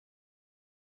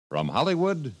From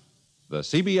Hollywood, the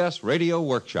CBS Radio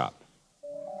Workshop.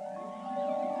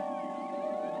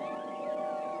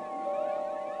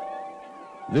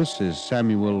 This is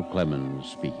Samuel Clemens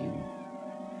speaking.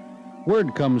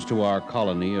 Word comes to our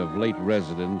colony of late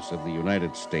residents of the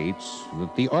United States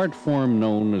that the art form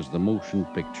known as the motion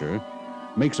picture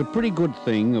makes a pretty good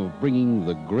thing of bringing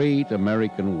the great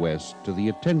American West to the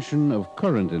attention of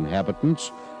current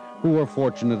inhabitants who are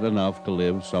fortunate enough to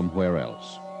live somewhere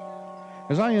else.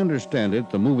 As I understand it,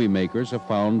 the movie makers have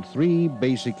found three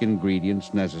basic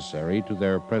ingredients necessary to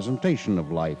their presentation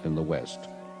of life in the West.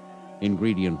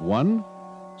 Ingredient one,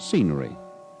 scenery.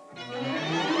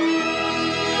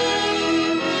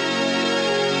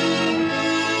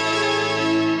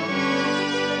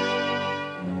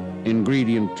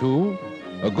 Ingredient two,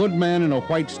 a good man in a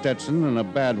white Stetson and a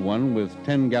bad one with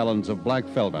 10 gallons of black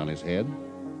felt on his head.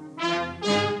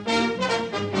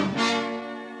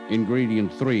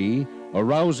 Ingredient three, a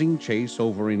rousing chase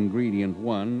over ingredient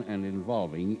one and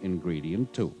involving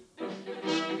ingredient two.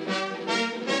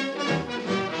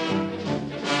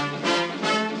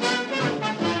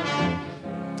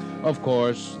 Of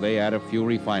course, they add a few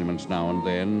refinements now and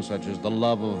then, such as the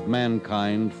love of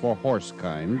mankind for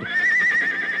horsekind.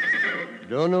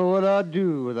 Don't know what I'd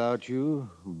do without you,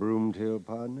 broomtail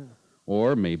partner.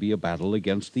 Or maybe a battle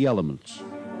against the elements.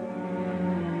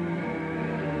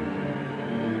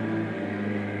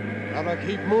 Gotta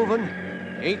keep moving.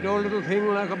 Ain't no little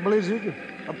thing like a blizzard,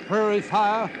 a prairie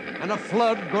fire, and a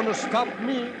flood gonna stop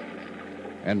me.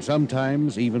 And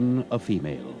sometimes even a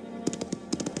female.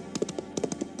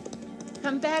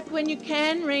 Come back when you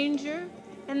can, Ranger,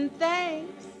 and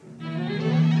thanks.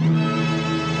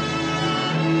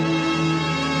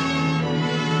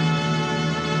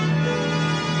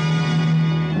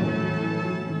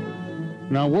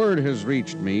 Now, word has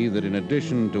reached me that in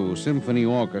addition to symphony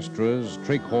orchestras,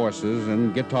 trick horses,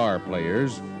 and guitar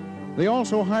players, they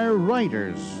also hire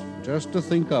writers just to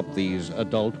think up these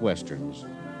adult westerns.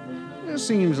 This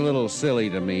seems a little silly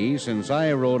to me, since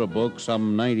I wrote a book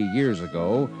some 90 years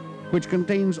ago which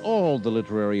contains all the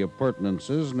literary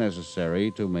appurtenances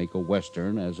necessary to make a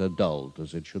western as adult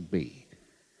as it should be.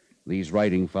 These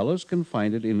writing fellows can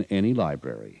find it in any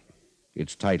library.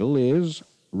 Its title is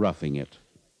Roughing It,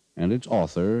 and its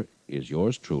author is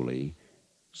yours truly,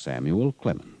 Samuel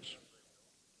Clemens.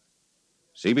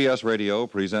 CBS Radio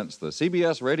presents the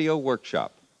CBS Radio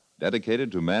Workshop,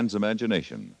 dedicated to man's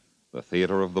imagination, the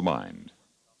theater of the mind.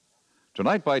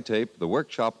 Tonight by tape, the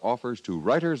Workshop offers to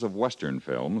writers of Western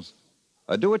films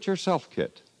a do-it-yourself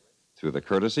kit through the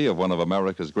courtesy of one of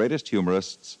America's greatest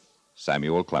humorists,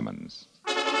 Samuel Clemens.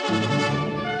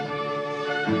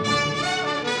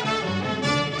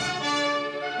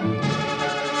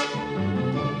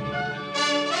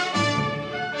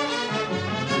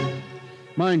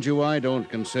 Mind you, I don't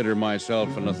consider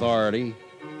myself an authority.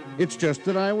 It's just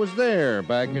that I was there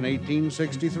back in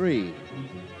 1863.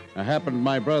 It happened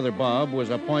my brother Bob was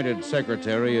appointed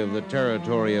Secretary of the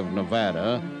Territory of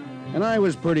Nevada, and I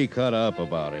was pretty cut up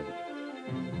about it.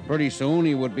 Pretty soon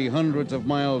he would be hundreds of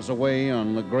miles away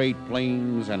on the great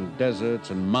plains and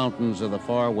deserts and mountains of the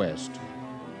far west.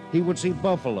 He would see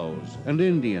buffaloes and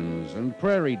Indians and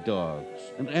prairie dogs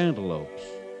and antelopes.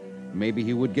 Maybe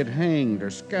he would get hanged or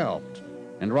scalped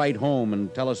and write home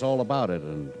and tell us all about it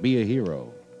and be a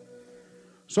hero.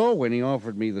 So when he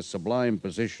offered me the sublime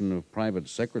position of private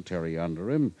secretary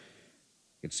under him,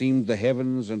 it seemed the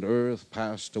heavens and earth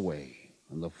passed away,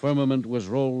 and the firmament was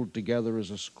rolled together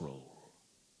as a scroll.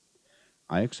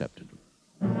 I accepted.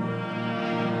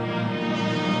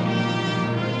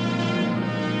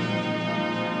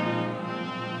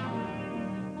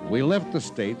 We left the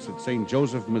States at St.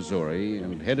 Joseph, Missouri,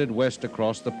 and headed west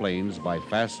across the plains by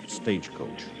fast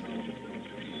stagecoach.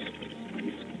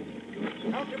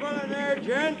 Comfortable in there,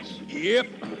 gents? Yep.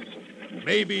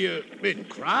 Maybe a bit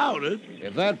crowded.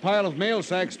 If that pile of mail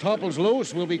sacks topples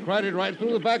loose, we'll be crowded right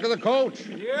through the back of the coach.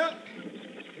 Yep.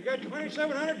 We got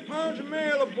 2,700 pounds of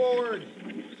mail aboard.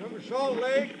 Some from Salt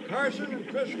Lake, Carson, and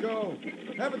Frisco.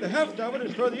 But the heft of it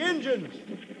is for the Injuns.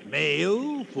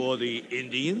 Mail for the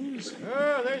Indians?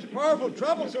 There's powerful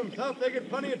troublesome stuff. They get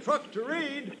plenty of truck to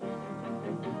read.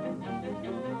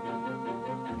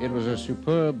 It was a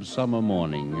superb summer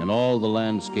morning, and all the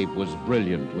landscape was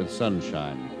brilliant with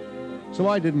sunshine. So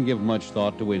I didn't give much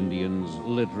thought to Indians,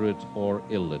 literate or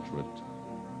illiterate.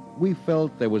 We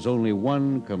felt there was only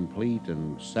one complete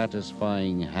and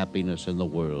satisfying happiness in the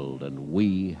world, and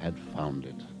we had found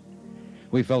it.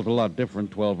 We felt a lot different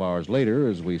 12 hours later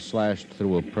as we slashed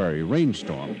through a prairie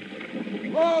rainstorm.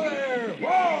 Whoa there!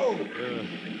 Whoa!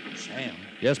 Sam.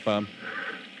 Yes, Bob.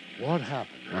 What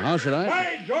happened? Well, how should I?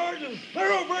 By George, the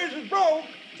thoroughbreds is broke!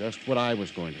 Just what I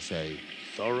was going to say.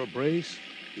 Thoroughbrace?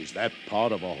 Is that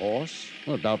part of a horse?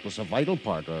 Well, doubtless a vital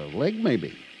part, a leg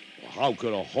maybe. Well, how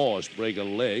could a horse break a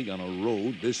leg on a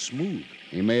road this smooth?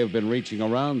 He may have been reaching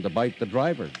around to bite the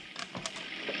driver.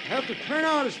 Have to turn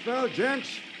out a spell, gents.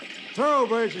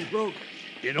 Thoroughbrace is broke.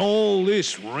 In all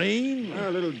this rain? A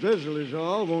little drizzle is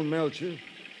all. Won't melt you.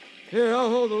 Here,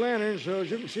 I'll hold the lantern so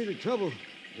you can see the trouble.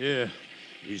 Yeah.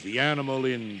 Is the animal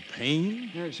in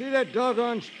pain? Now, see that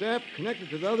doggone strap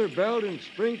connected to the other belt and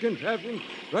spring contraption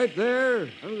right there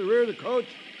under the rear of the coach?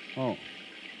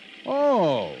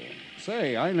 Oh,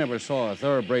 say, I never saw a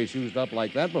thoroughbrace used up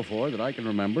like that before that I can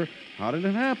remember. How did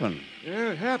it happen?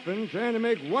 Yeah, it happened trying to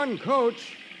make one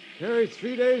coach carry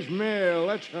 3 days' mail,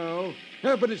 that's how.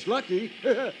 Yeah, but it's lucky.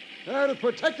 That'll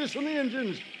protect us from the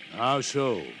engines. How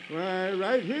so? Why,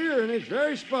 right here in this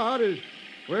very spot is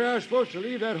where I was supposed to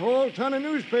leave that whole ton of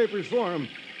newspapers for him.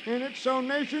 And it's so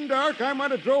nation dark, I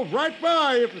might have drove right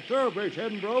by if the thoroughbrace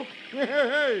hadn't broke.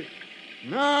 Hey,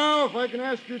 now, if I can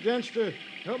ask you gents to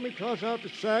help me toss out the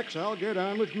sacks, I'll get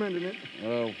on with mending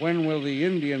it. When will the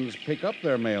Indians pick up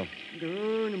their mail?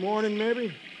 In the morning,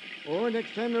 maybe. Or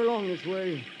next time they're along this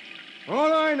way.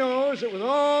 All I know is that with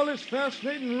all this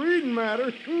fascinating reading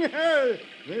matter,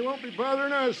 they won't be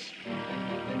bothering us.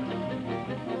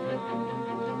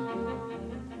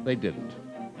 They didn't,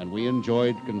 and we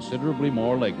enjoyed considerably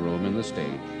more legroom in the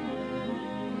stage.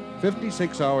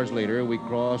 56 hours later, we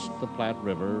crossed the Platte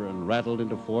River and rattled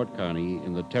into Fort Kearny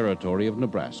in the territory of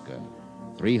Nebraska,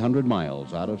 300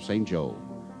 miles out of St. Joe.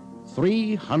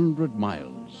 300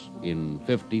 miles in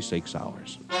 56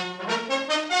 hours.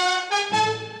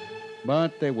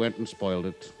 But they went and spoiled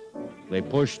it. They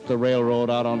pushed the railroad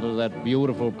out onto that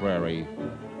beautiful prairie.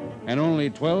 And only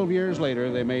 12 years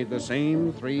later, they made the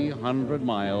same 300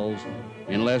 miles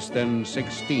in less than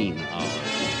 16 hours.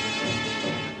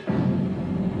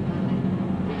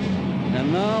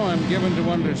 And now I'm given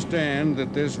to understand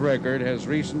that this record has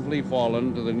recently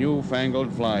fallen to the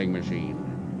newfangled flying machine.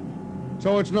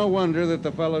 So it's no wonder that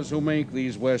the fellas who make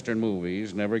these Western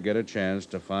movies never get a chance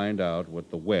to find out what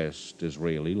the West is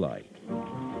really like.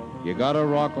 You gotta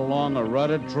rock along a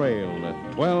rutted trail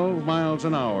at 12 miles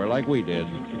an hour like we did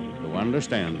to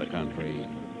understand the country.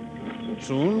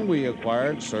 Soon we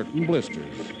acquired certain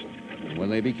blisters, and when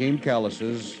they became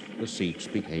calluses, the seats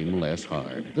became less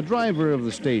hard. The driver of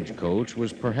the stagecoach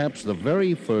was perhaps the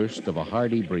very first of a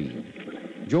hardy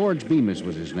breed. George Bemis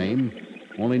was his name,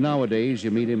 only nowadays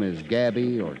you meet him as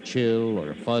Gabby or Chill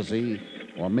or Fuzzy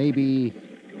or maybe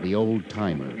the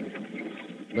old-timer.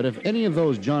 But if any of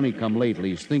those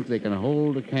Johnny-come-latelys think they can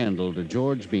hold a candle to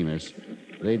George Bemis,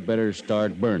 they'd better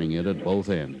start burning it at both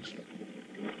ends.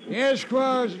 Yeah,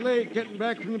 Squaw was late getting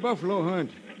back from the buffalo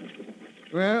hunt.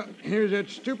 Well, here's that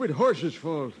stupid horse's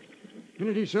fault. The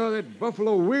minute he saw that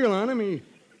buffalo wheel on him, he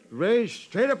raised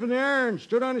straight up in the air and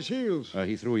stood on his heels.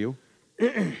 He threw you?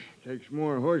 Takes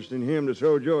more horse than him to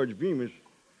throw George Bemis.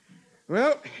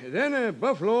 Well, then a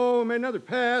buffalo made another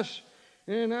pass,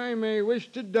 and I may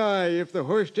wish to die if the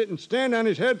horse didn't stand on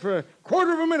his head for a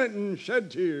quarter of a minute and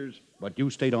shed tears. But you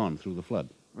stayed on through the flood.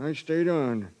 I stayed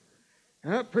on.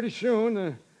 Pretty soon,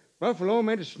 the buffalo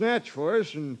made a snatch for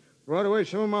us and brought away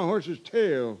some of my horse's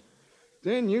tail.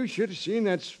 Then you should have seen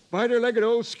that spider-legged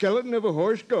old skeleton of a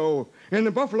horse go, and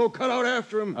the buffalo cut out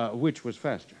after him. Which was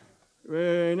faster?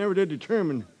 I never did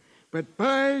determine. But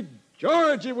by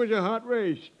George, it was a hot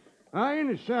race. I in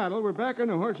the saddle were back on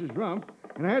the horse's rump,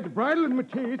 and I had the bridle in my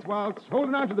teeth while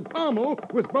holding on to the pommel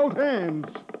with both hands.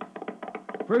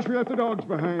 First we left the dogs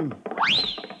behind.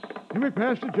 Then we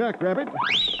passed a jackrabbit.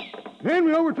 Then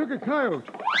we overtook a coyote.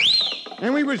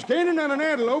 And we was gaining on an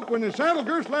antelope when the saddle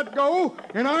girth let go,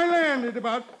 and I landed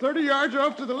about 30 yards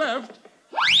off to the left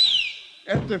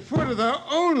at the foot of the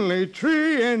only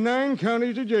tree in 9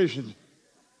 counties adjacent.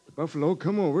 The buffalo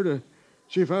come over to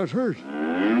see if I was hurt.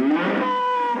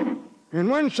 And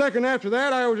 1 second after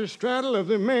that, I was astraddle of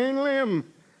the main limb.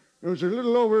 It was a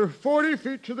little over 40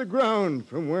 feet to the ground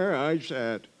from where I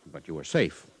sat. But you were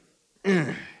safe.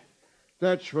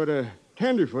 That's what a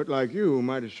tenderfoot like you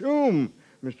might assume,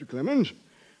 Mr. Clemens.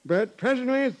 But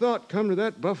presently a thought come to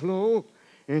that buffalo,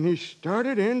 and he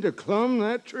started in to climb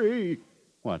that tree.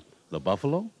 What, the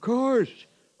buffalo? Of course.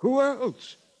 Who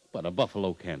else? But a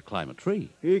buffalo can't climb a tree.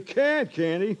 He can't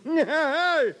he?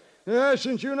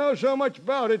 Since you know so much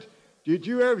about it, did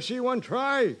you ever see one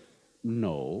try?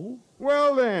 No.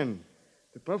 Well, then,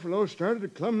 the buffalo started to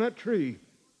climb that tree.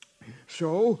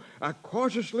 So I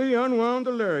cautiously unwound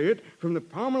the lariat from the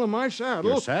pommel of my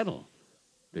saddle. Your saddle?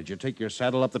 Did you take your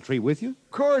saddle up the tree with you?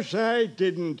 Of course I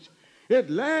didn't. It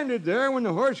landed there when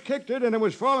the horse kicked it, and it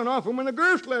was falling off him when the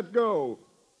girth let go.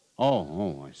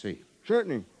 Oh, I see.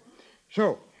 certainly.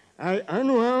 So, I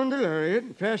unwound the lariat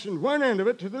and fastened one end of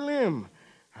it to the limb.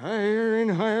 Higher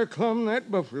and higher clumb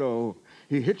that buffalo.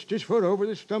 He hitched his foot over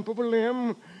the stump of a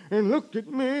limb and looked at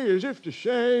me as if to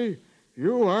say,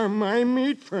 "You are my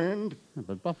meat, friend."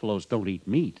 But buffaloes don't eat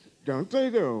meat. Don't they,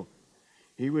 though?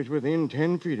 He was within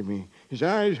 10 feet of me, his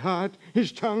eyes hot,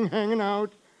 his tongue hanging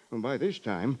out. And by this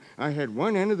time, I had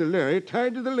one end of the lariat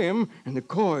tied to the limb and the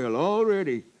coil all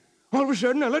ready. All of a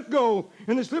sudden, I let go,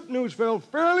 and the slip noose fell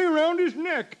fairly around his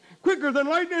neck. Quicker than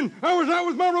lightning, I was out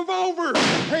with my revolver.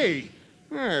 Hey!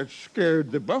 That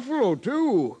scared the buffalo,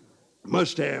 too.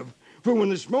 Must have, for when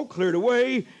the smoke cleared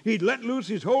away, he'd let loose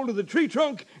his hold of the tree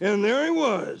trunk, and there he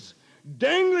was,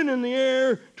 dangling in the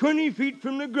air 20 feet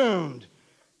from the ground.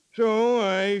 So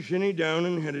I shinnied down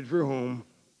and headed for home.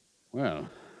 Well,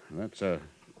 that's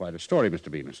quite a story, Mr.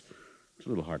 Bemis. It's a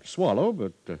little hard to swallow,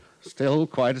 but still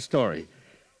quite a story.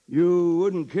 You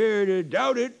wouldn't care to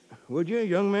doubt it, would you,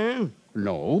 young man?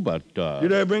 No, but...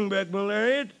 Did I bring back my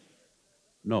lariat?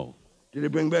 No. Did I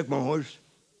bring back my horse?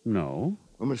 No.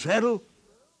 Or my saddle?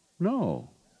 No.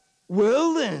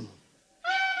 Well, then.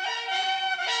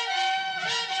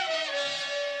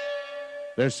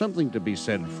 There's something to be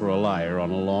said for a liar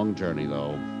on a long journey,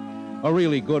 though. A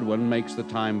really good one makes the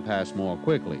time pass more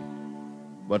quickly.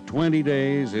 But 20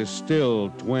 days is still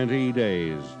 20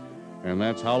 days. And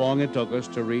that's how long it took us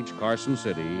to reach Carson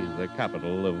City, the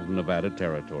capital of Nevada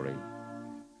Territory.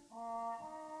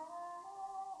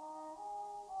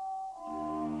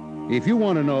 If you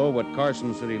want to know what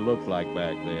Carson City looked like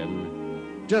back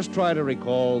then, just try to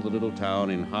recall the little town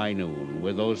in high noon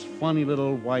with those funny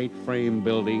little white frame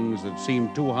buildings that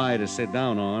seemed too high to sit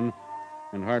down on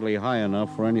and hardly high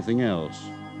enough for anything else.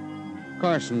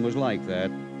 Carson was like that,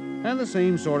 and the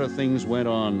same sort of things went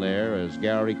on there as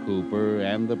Gary Cooper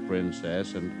and the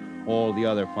princess and all the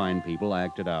other fine people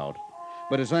acted out.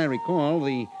 But as I recall,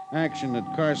 the action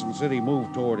at Carson City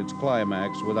moved toward its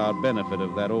climax without benefit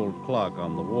of that old clock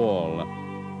on the wall.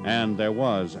 And there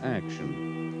was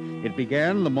action. It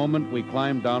began the moment we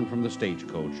climbed down from the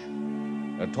stagecoach.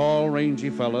 A tall, rangy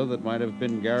fellow that might have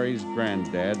been Gary's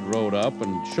granddad rode up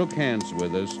and shook hands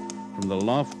with us from the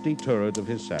lofty turret of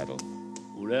his saddle.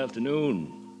 Good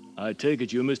afternoon. I take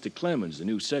it you're Mr. Clemens, the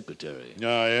new secretary.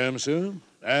 I am, sir.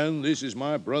 And this is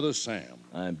my brother Sam.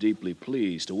 I'm deeply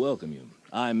pleased to welcome you.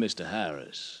 I'm Mr.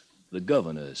 Harris. The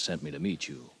governor sent me to meet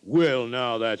you. Well,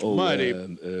 now that's mighty...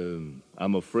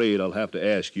 I'm afraid I'll have to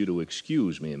ask you to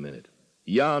excuse me a minute.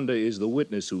 Yonder is the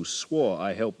witness who swore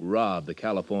I helped rob the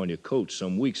California coach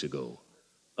some weeks ago.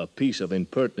 A piece of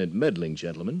impertinent meddling,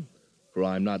 gentlemen, for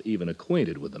I'm not even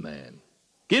acquainted with the man.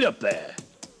 Get up there!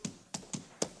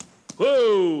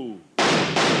 Whoa!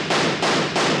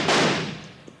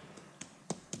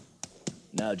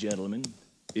 Now, gentlemen,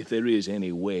 if there is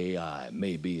any way I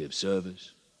may be of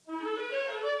service.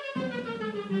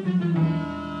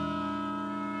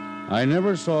 I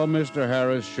never saw Mr.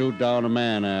 Harris shoot down a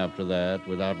man after that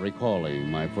without recalling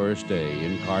my first day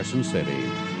in Carson City.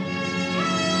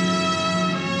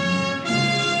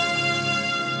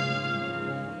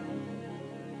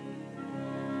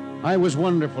 I was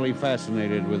wonderfully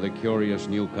fascinated with the curious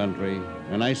new country,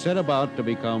 and I set about to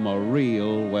become a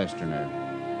real Westerner.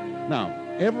 Now,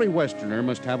 every Westerner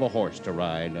must have a horse to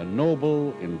ride, a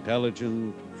noble,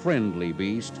 intelligent, friendly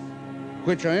beast,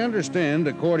 which I understand,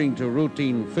 according to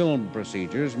routine film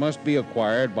procedures, must be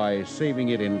acquired by saving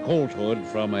it in colthood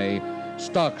from a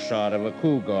stock shot of a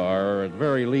cougar, or at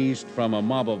very least from a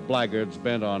mob of blackguards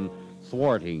bent on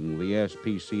thwarting the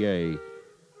SPCA.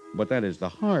 But that is the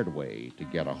hard way to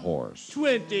get a horse.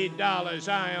 $20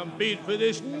 I am bid for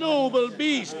this noble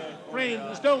beast.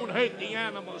 Friends, don't hurt the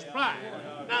animal's pride.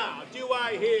 Now, do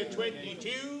I hear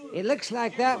 22? It looks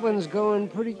like that one's going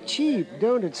pretty cheap,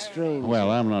 don't it, Strange? Well,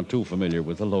 I'm not too familiar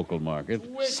with the local market.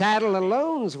 Saddle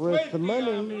alone's worth the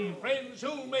money. Friends,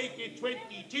 who'll make it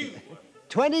 22?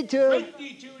 22.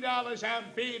 $22 I'm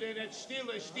bid, and it's still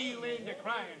a steal in the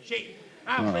crying shape.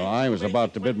 Well, I was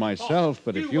about to bid myself,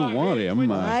 but if you want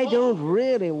him... I don't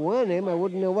really want him. I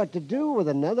wouldn't know what to do with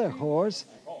another horse.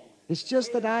 It's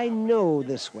just that I know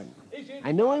this one.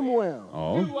 I know him well.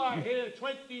 Oh? Do I hear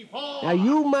 24? Now,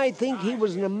 you might think he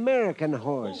was an American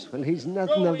horse. Well, he's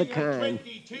nothing of the kind.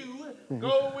 22,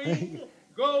 going.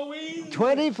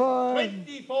 24.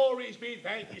 24 is bid.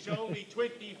 Thank you, sir. Only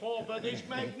 24 for this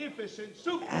magnificent,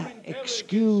 super intelligent...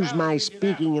 Excuse my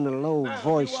speaking in a low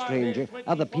voice, stranger,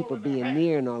 other people being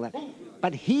near and all that.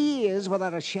 But he is,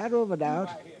 without a shadow of a doubt,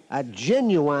 a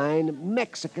genuine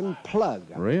Mexican plug.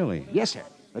 Really? Yes, sir.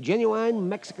 A genuine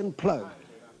Mexican plug.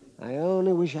 I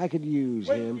only wish I could use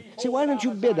him. See, why don't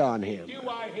you bid on him? Do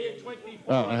I hear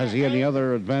 24? Has he any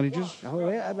other advantages? Oh,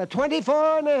 yeah,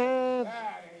 24 and a half.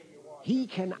 He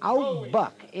can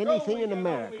outbuck anything in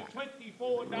America.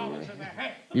 $24 and a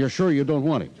half. You're sure you don't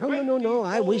want him? No.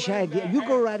 I wish I did. You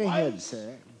go right ahead,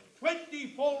 sir.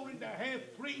 24 and a half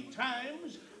 3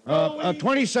 times.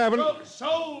 27.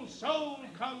 Sold.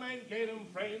 Come and get him,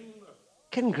 friend.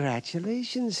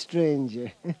 Congratulations,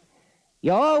 stranger.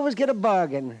 You always get a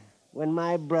bargain when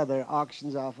my brother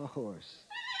auctions off a horse.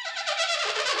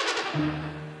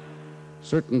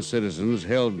 Certain citizens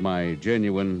held my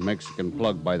genuine Mexican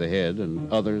plug by the head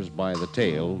and others by the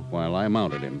tail while I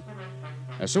mounted him.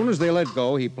 As soon as they let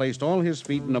go, he placed all his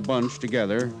feet in a bunch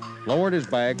together, lowered his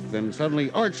back, then suddenly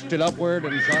arched it upward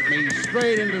and shot me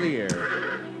straight into the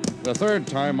air. The third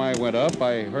time I went up,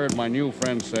 I heard my new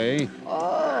friend say,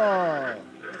 Oh,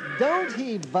 don't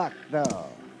he buck, though?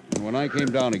 and when I came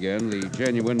down again, the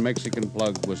genuine Mexican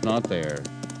plug was not there.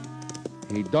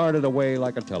 He darted away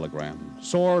like a telegram,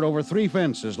 soared over 3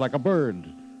 fences like a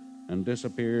bird, and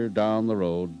disappeared down the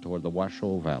road toward the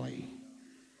Washoe Valley.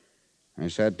 I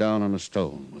sat down on a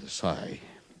stone with a sigh.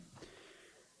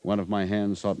 One of my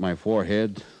hands sought my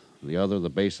forehead, the other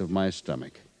the base of my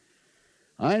stomach.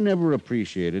 I never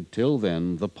appreciated till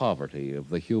then the poverty of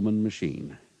the human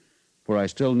machine, for I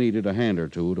still needed a hand or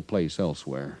two to place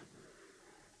elsewhere.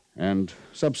 And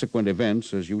subsequent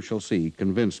events, as you shall see,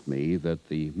 convinced me that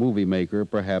the movie maker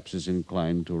perhaps is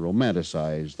inclined to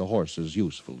romanticize the horse's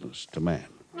usefulness to man.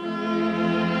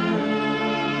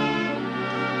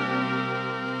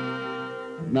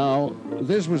 Now,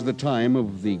 this was the time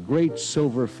of the Great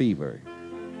Silver Fever.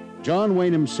 John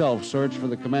Wayne himself searched for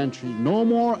the Comanche no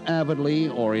more avidly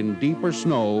or in deeper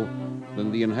snow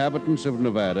than the inhabitants of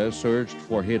Nevada searched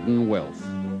for hidden wealth.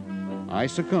 I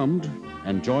succumbed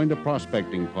and joined a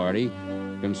prospecting party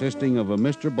consisting of a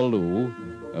Mr. Ballou,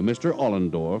 a Mr.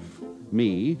 Ollendorf,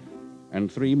 me, and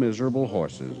 3 miserable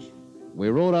horses. We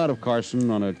rode out of Carson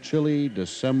on a chilly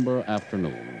December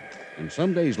afternoon, and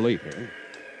some days later...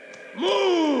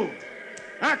 Move!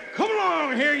 Now, come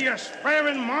along here, you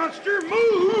sparing monster!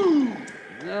 Move!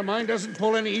 mine doesn't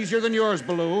pull any easier than yours,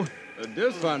 Ballou.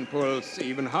 This one pulls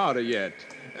even harder yet.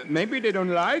 Maybe they don't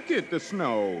like it, the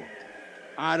snow.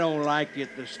 I don't like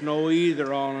it, the snow either,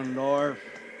 Ollendorf.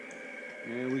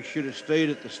 Yeah, we should have stayed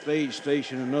at the stage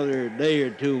station another day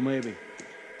or two, maybe,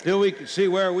 till we could see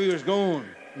where we was going.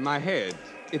 My head,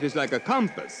 it is like a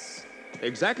compass.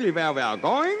 Exactly where we are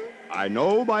going, I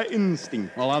know by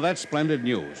instinct. Well, now, that's splendid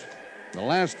news. The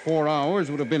last 4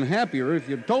 hours would have been happier if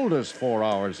you'd told us 4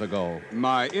 hours ago.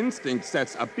 My instinct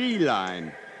sets a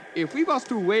beeline. If we was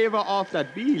to waver off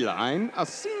that beeline a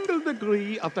single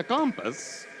degree of the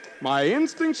compass, my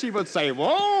instinct, she would say,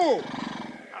 whoa!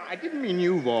 I didn't mean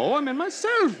you, whoa. I meant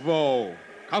myself, whoa.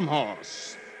 Come,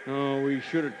 horse. Oh, we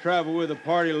should have traveled with the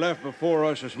party left before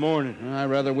us this morning. I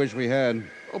rather wish we had.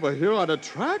 Oh, but here are the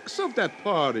tracks of that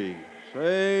party.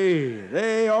 Say,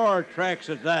 they are tracks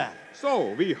at that.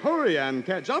 So we hurry and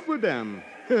catch up with them.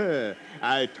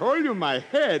 I told you my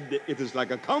head, it is like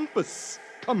a compass.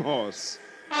 Come, horse.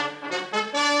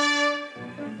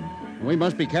 We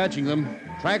must be catching them.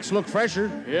 Tracks look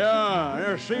fresher. Yeah,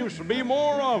 there seems to be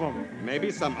more of them.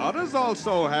 Maybe some others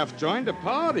also have joined the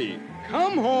party.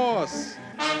 Come, horse.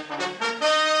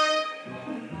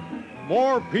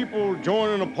 More people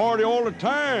joining the party all the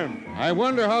time. I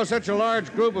wonder how such a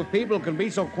large group of people can be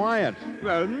so quiet.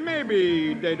 Well,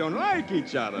 maybe they don't like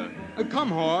each other. Come,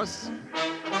 horse.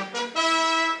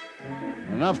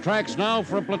 Enough tracks now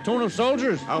for a platoon of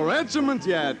soldiers. A regiment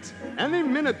yet. Any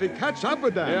minute we catch up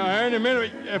with them. Yeah, any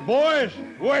minute. Boys,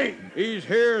 wait. These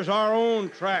here's our own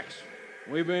tracks.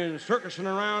 We've been circusing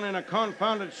around in a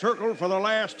confounded circle for the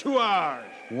last 2 hours.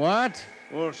 What?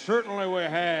 Well, certainly we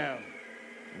have.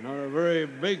 Not a very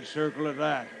big circle at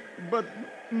that. But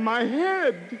my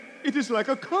head, it is like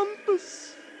a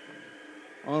compass.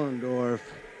 Ollendorf,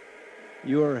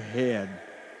 your head,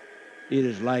 it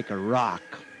is like a rock.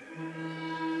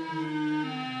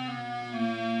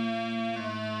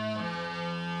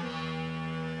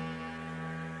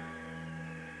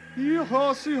 Here,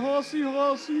 horsey, horsey,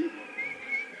 horsey.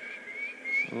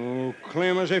 Oh,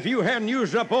 Clemens, if you hadn't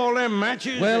used up all them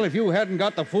matches... Well, if you hadn't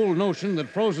got the full notion that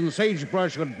frozen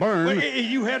sagebrush would burn... Well, if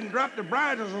you hadn't dropped the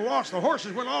bridles and lost the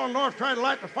horses when Ollendorf tried to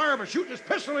light the fire by shooting his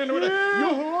pistol into it...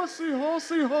 Yeah, horsey,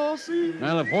 horsey, horsey.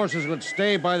 Well, if horses would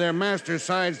stay by their master's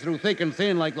sides through thick and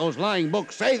thin like those lying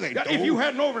books say they do... If you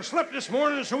hadn't overslept this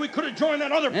morning so we could have joined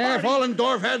that other party... If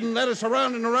Ollendorf hadn't led us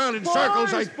around and around in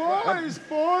circles,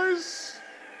 Boys,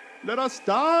 let us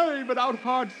die without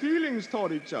hard feelings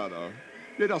toward each other.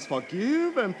 Let us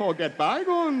forgive and forget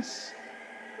bygones.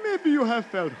 Maybe you have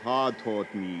felt hard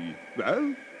toward me.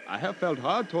 Well, I have felt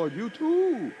hard toward you,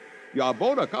 too. You are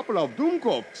both a couple of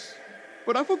doomcocks.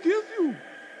 But I forgive you.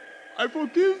 I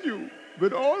forgive you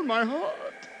with all my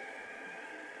heart.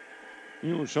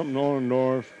 You know something,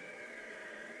 Ollendorf?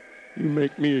 You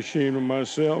make me ashamed of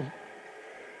myself.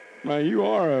 Now, you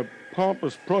are a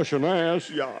pompous Prussian ass.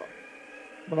 Yeah.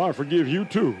 But I forgive you,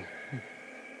 too.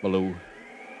 Baloo,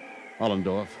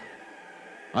 Ollendorf,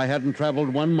 I hadn't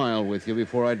traveled 1 mile with you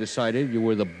before I decided you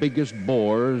were the biggest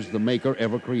bores the Maker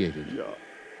ever created. Yeah.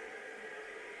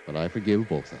 But I forgive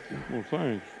both of you. Well,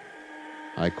 thanks.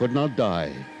 I could not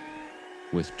die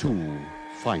with two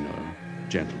finer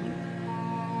gentlemen.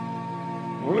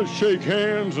 Well, let's shake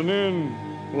hands and then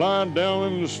lie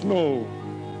down in the snow.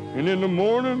 And in the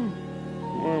morning,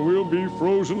 well, we'll be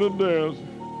frozen to death.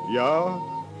 Yeah.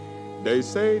 They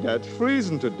say that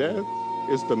freezing to death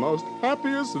is the most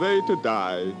happiest way to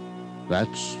die.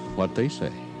 That's what they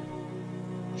say.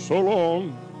 So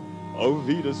long. Auf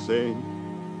Wiedersehen.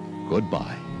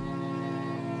 Goodbye.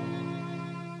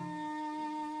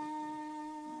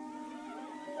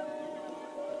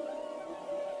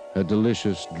 A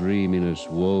delicious dreaminess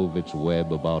wove its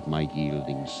web about my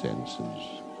yielding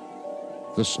senses.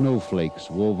 The snowflakes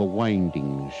wove a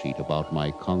winding sheet about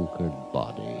my conquered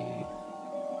body.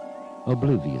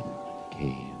 Oblivion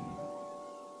came.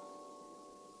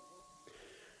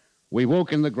 We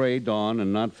woke in the gray dawn,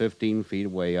 and not 15 feet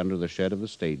away under the shed of the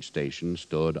stage station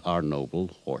stood our noble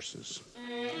horses.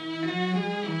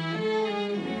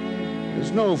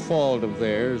 It's no fault of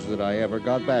theirs that I ever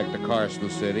got back to Carson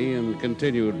City and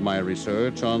continued my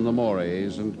research on the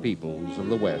mores and peoples of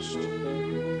the West.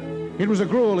 It was a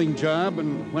grueling job,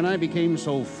 and when I became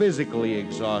so physically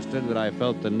exhausted that I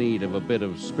felt the need of a bit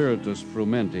of spiritus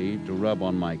frumenti to rub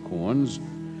on my corns,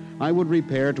 I would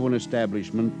repair to an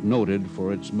establishment noted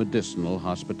for its medicinal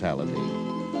hospitality.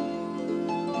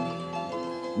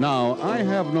 Now, I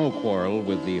have no quarrel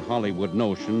with the Hollywood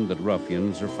notion that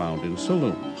ruffians are found in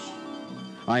saloons.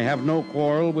 I have no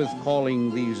quarrel with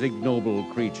calling these ignoble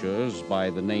creatures by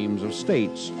the names of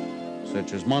states,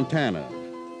 such as Montana,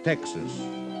 Texas,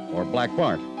 or Black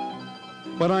Bart.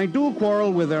 But I do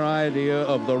quarrel with their idea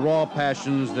of the raw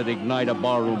passions that ignite a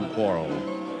barroom quarrel.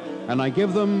 And I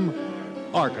give them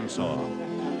Arkansas.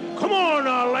 Come on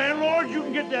now, landlord. You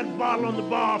can get that bottle on the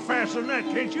bar faster than that,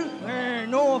 can't you?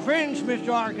 No offense,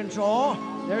 Mr. Arkansas.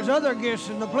 There's other guests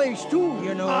in the place, too,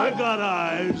 you know. I got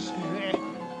eyes.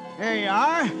 There you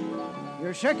are.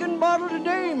 Your second bottle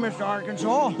today, Mr.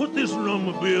 Arkansas. Put this on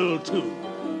my bill, too.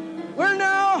 Well,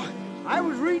 now, I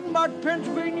was reading about the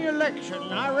Pennsylvania election.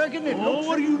 I reckon it looks...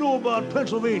 What do you know about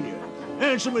Pennsylvania?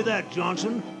 Answer me that,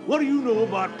 Johnson. What do you know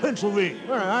about Pennsylvania?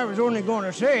 Well, I was only going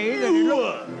to say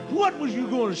that... What was you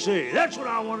going to say? That's what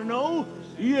I want to know.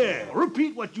 Yeah,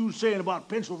 repeat what you were saying about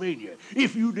Pennsylvania,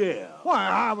 if you dare. Why,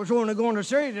 I was only going to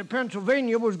say that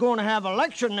Pennsylvania was going to have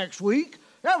election next week.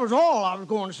 That was all I was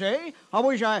going to say. I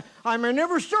wish I may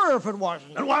never stir if it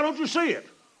wasn't. And why don't you say it?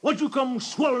 What'd you come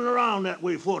swelling around that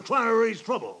way for, trying to raise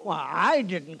trouble? Why, I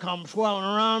didn't come swelling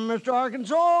around, Mr.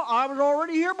 Arkansas. I was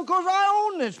already here because I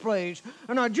own this place,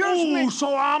 and I just...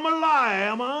 so I'm a liar,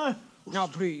 am I? Now,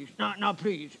 please, now,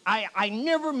 please. I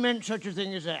never meant such a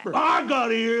thing as that. I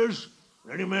got ears.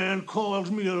 Any man calls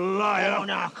me a liar. Oh,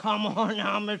 now, come on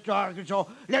now, Mr. Arkansas.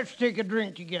 Let's take a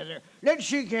drink together. Let's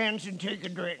shake hands and take a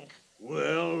drink.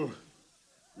 Well,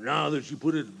 now that you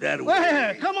put it that way...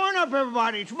 Well, come on up,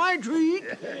 everybody. It's my treat.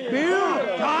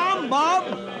 Bill, Tom, Bob,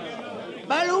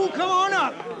 Baloo, come on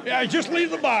up. Yeah, just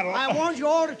leave the bottle. I want you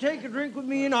all to take a drink with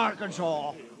me in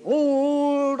Arkansas.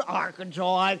 Old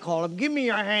Arkansas, I call him. Give me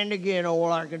your hand again,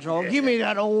 old Arkansas. Give me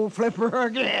that old flipper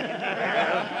again.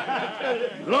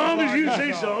 As long as you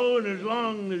say so, and as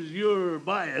long as you're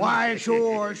buying. Why,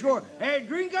 sure. Hey,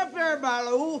 drink up there,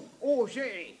 Baloo. Oh,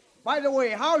 say, by the way,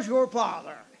 how's your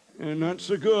father? Not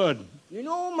so good. You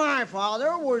know, my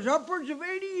father was upwards of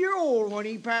 80-year-old when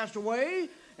he passed away,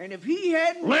 and if he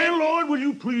hadn't... Landlord, will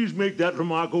you please make that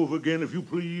remark over again, if you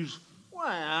please?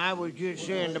 Why, I was just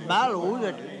saying to Baloo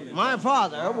that my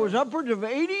father was upwards of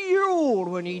 80-year-old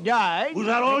when he died. Was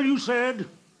that all you said?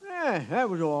 Yeah, that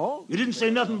was all. You didn't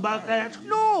say nothing about that?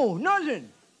 No, nothing.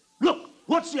 Look,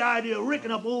 what's the idea of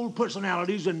raking up old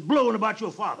personalities and blowing about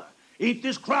your father? Ain't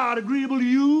this crowd agreeable to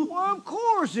you? Well, of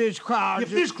course this crowd... If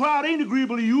this crowd ain't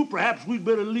agreeable to you, perhaps we'd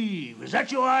better leave. Is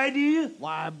that your idea?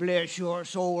 Why, bless your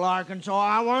soul, Arkansas,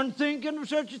 I wasn't thinking of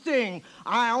such a thing.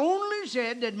 I only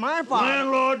said that my father...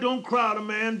 Landlord, don't crowd a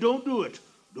man. Don't do it.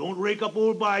 Don't rake up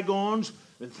old bygones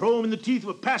and throw them in the teeth of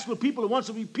a passable people who wants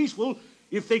to be peaceful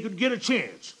if they could get a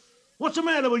chance. What's the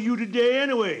matter with you today,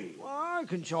 anyway? Well,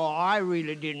 Arkansas, I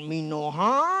really didn't mean no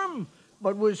harm.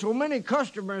 But with so many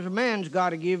customers, a man's got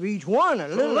to give each one a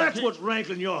little. So that's what's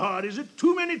rankling your heart, is it?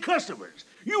 Too many customers.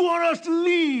 You want us to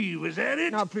leave, is that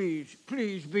it? Now, please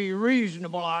be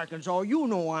reasonable, Arkansas. You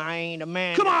know I ain't a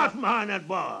man. Come out from behind that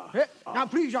bar. Now,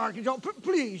 please, Arkansas,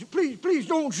 please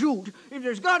don't shoot. If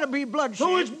there's got to be bloodshed.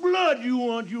 So it's blood you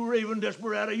want, you raving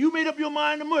desperado. You made up your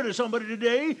mind to murder somebody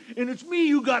today, and it's me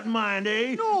you got in mind,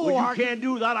 eh? No, Well, you can't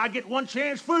do that. I get one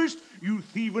chance first. You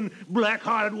thieving,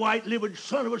 black-hearted, white-livered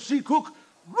son of a sea cook.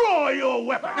 Draw your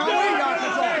weapon. Now, wait,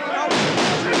 Arkansas.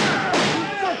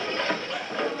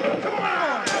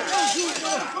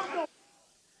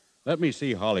 Let me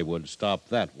see Hollywood stop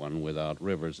that one without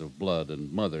rivers of blood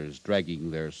and mothers dragging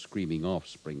their screaming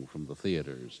offspring from the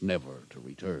theaters, never to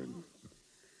return.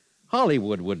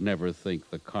 Hollywood would never think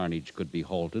the carnage could be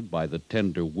halted by the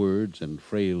tender words and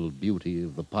frail beauty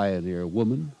of the pioneer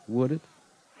woman, would it?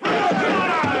 What's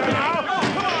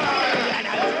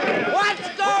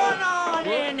going on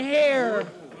in here?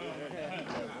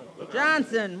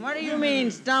 Johnson, what do you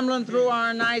mean stumbling through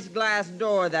our nice glass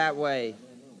door that way?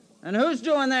 And who's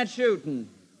doing that shooting?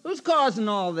 Who's causing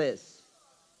all this?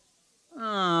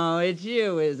 Oh, it's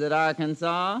you, is it,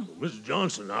 Arkansas? Mrs.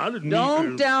 Johnson, I didn't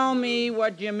Don't tell me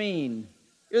what you mean.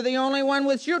 You're the only one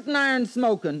with shooting iron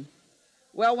smoking.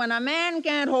 Well, when a man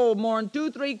can't hold more than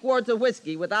 2-3 quarts of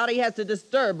whiskey without he has to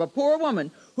disturb a poor woman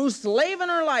who's slaving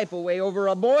her life away over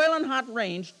a boiling hot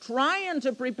range trying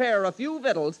to prepare a few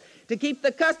victuals to keep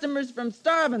the customers from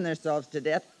starving themselves to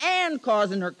death and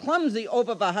causing her clumsy oaf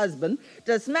of a husband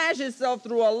to smash himself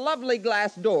through a lovely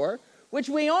glass door, which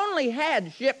we only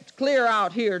had shipped clear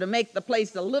out here to make the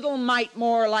place a little mite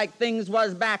more like things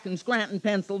was back in Scranton,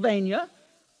 Pennsylvania.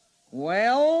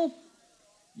 Well,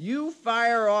 you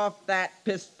fire off that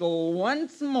pistol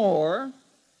once more,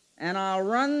 and I'll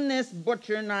run this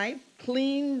butcher knife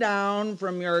clean down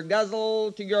from your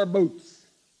guzzle to your boots.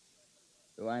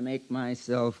 Do I make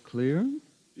myself clear?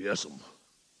 Yes'm.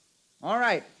 All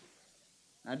right.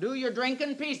 Now do your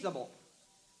drinking peaceable.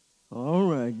 All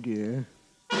right, dear.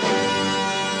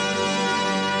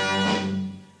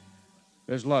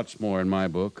 There's lots more in my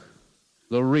book.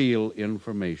 The real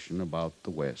information about the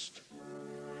West.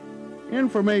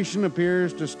 Information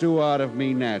appears to stew out of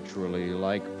me naturally,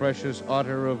 like precious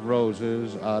otter of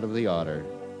roses out of the otter.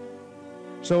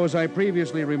 So, as I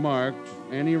previously remarked,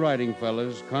 any writing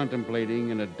fellows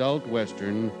contemplating an adult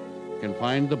Western can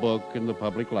find the book in the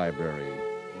public library.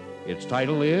 Its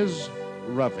title is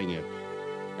Roughing It,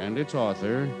 and its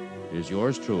author is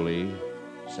yours truly,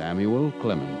 Samuel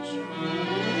Clemens.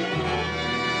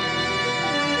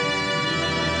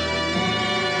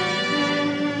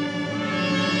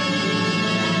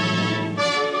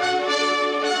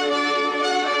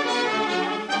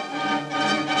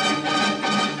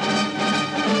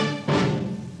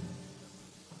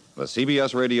 The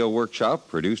CBS Radio Workshop,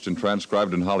 produced and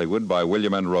transcribed in Hollywood by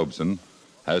William N. Robeson,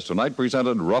 has tonight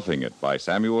presented Roughing It by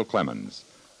Samuel Clemens,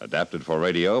 adapted for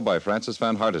radio by Francis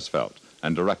Van Hartesveld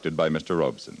and directed by Mr.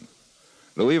 Robeson.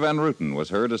 Louis Van Ruten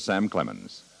was heard as Sam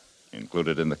Clemens.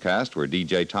 Included in the cast were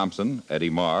D.J. Thompson,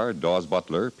 Eddie Marr, Dawes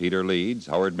Butler, Peter Leeds,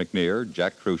 Howard McNear,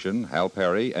 Jack Crucian, Hal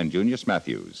Perry, and Junius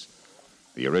Matthews.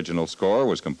 The original score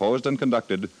was composed and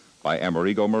conducted by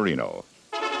Amerigo Marino.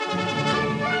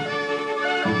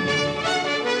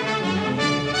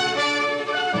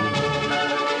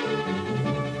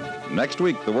 Next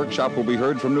week, the workshop will be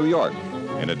heard from New York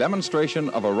in a demonstration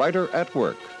of a writer at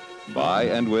work by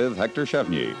and with Hector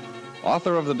Chevnier,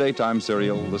 author of the daytime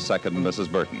serial The Second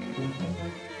Mrs. Burton.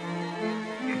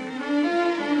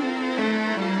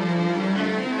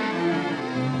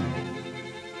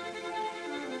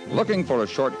 Looking for a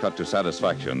shortcut to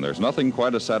satisfaction, there's nothing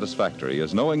quite as satisfactory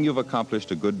as knowing you've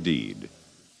accomplished a good deed.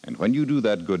 And when you do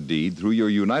that good deed through your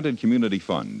United Community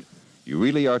Fund, you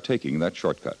really are taking that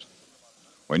shortcut.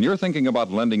 When you're thinking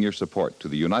about lending your support to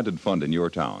the United Fund in your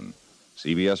town,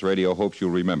 CBS Radio hopes you'll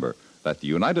remember that the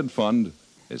United Fund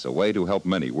is a way to help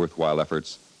many worthwhile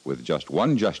efforts with just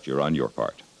one gesture on your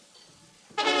part.